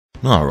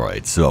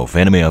Alright, so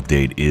Fanime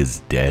Update is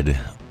dead.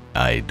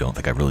 I don't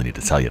think I really need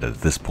to tell you that at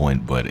this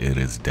point, but it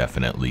is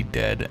definitely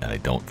dead, and I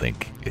don't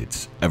think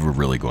it's ever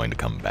really going to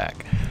come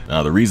back.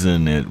 Now, the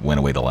reason it went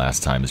away the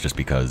last time is just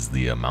because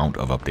the amount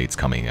of updates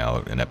coming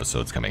out and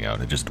episodes coming out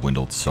had just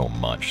dwindled so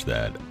much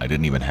that I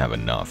didn't even have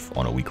enough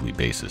on a weekly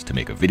basis to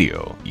make a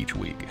video each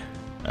week.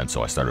 And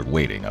so I started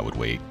waiting. I would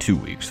wait 2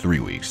 weeks,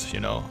 3 weeks,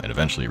 and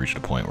eventually reached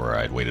a point where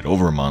I'd waited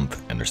over a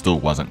month and there still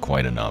wasn't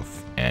quite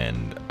enough,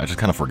 and I just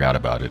kind of forgot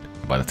about it.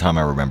 By the time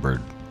I remembered,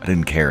 I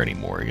didn't care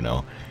anymore, It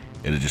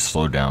had just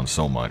slowed down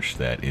so much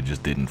that it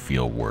just didn't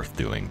feel worth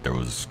doing. There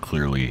was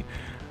clearly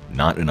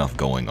not enough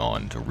going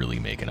on to really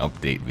make an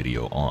update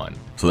video on.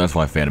 So that's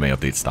why Fanime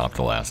Update stopped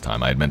the last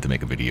time. I had meant to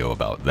make a video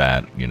about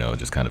that,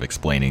 just kind of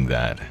explaining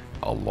that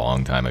a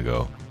long time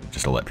ago,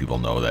 just to let people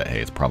know that,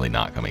 hey, it's probably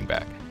not coming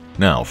back.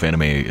 Now,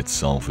 Fanime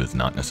itself is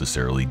not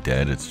necessarily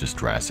dead, it's just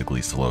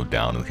drastically slowed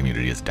down, and the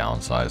community has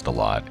downsized a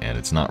lot, and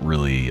it's not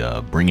really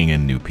bringing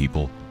in new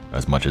people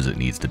as much as it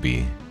needs to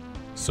be,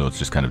 so it's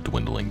just kind of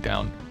dwindling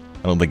down.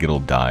 I don't think it'll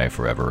die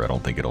forever, I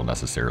don't think it'll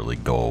necessarily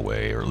go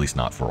away, or at least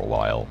not for a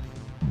while,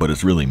 but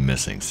it's really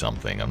missing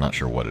something. I'm not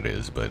sure what it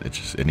is, but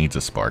it needs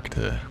a spark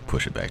to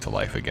push it back to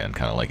life again,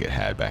 kind of like it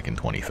had back in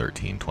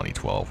 2013,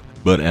 2012.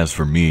 But as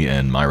for me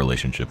and my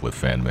relationship with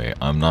Fanime,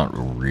 I'm not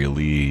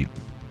really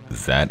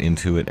that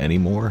into it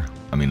anymore.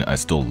 I mean, I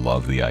still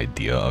love the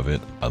idea of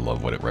it. I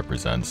love what it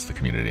represents, the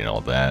community and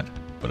all that,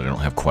 but I don't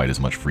have quite as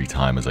much free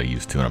time as I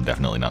used to, and I'm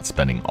definitely not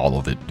spending all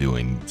of it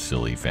doing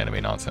silly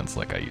Fanime nonsense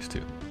like I used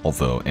to.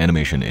 Although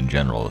animation in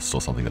general is still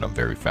something that I'm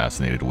very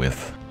fascinated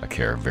with, I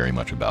care very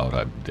much about.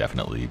 I'm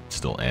definitely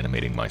still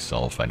animating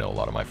myself. I know a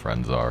lot of my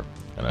friends are,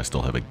 and I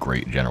still have a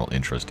great general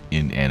interest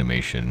in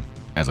animation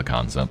as a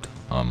concept.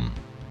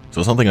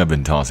 So something I've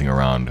been tossing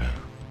around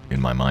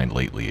in my mind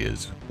lately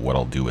is what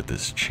I'll do with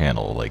this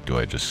channel. Like, do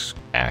I just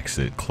axe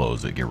it,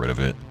 close it, get rid of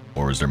it?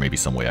 Or is there maybe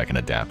some way I can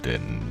adapt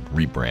it and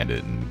rebrand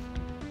it and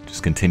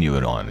just continue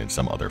it on in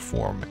some other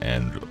form?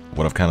 And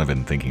what I've kind of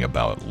been thinking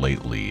about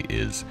lately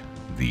is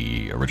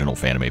the original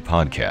Fanime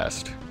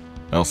podcast.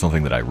 That was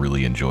something that I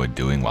really enjoyed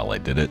doing while I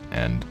did it,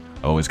 and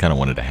I always kind of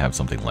wanted to have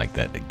something like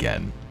that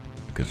again.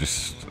 Because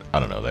just,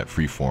 I don't know, that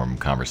free-form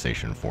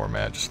conversation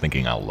format, just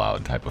thinking out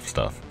loud type of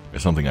stuff,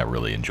 is something I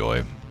really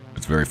enjoy.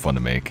 It's very fun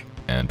to make,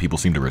 and people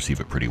seem to receive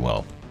it pretty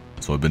well.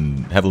 So I've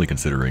been heavily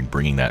considering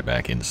bringing that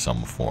back in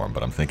some form,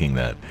 but I'm thinking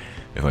that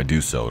if I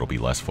do so, it'll be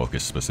less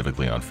focused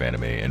specifically on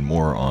Fanime and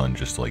more on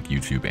just like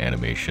YouTube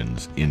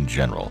animations in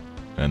general.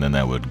 And then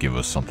that would give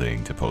us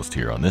something to post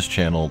here on this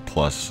channel,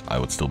 plus I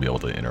would still be able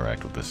to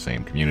interact with this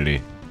same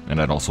community,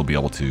 and I'd also be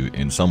able to,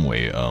 in some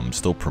way,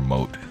 still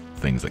promote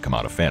things that come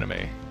out of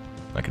Fanime.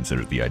 I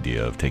considered the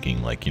idea of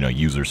taking, like,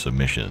 user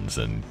submissions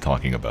and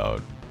talking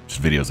about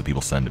just videos that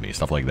people send to me,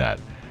 stuff like that.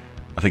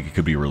 I think it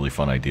could be a really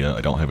fun idea.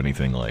 I don't have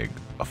anything like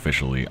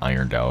officially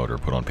ironed out or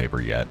put on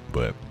paper yet,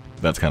 but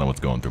that's kind of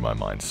what's going through my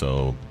mind.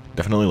 So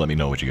definitely let me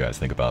know what you guys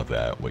think about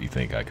that, what you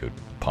think I could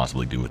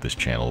possibly do with this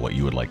channel, what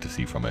you would like to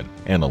see from it,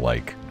 and the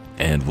like.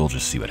 And we'll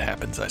just see what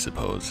happens, I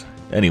suppose.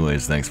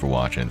 Anyways, thanks for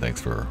watching, thanks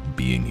for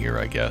being here,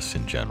 I guess,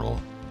 in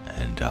general.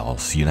 And I'll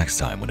see you next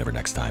time, whenever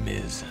next time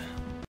is.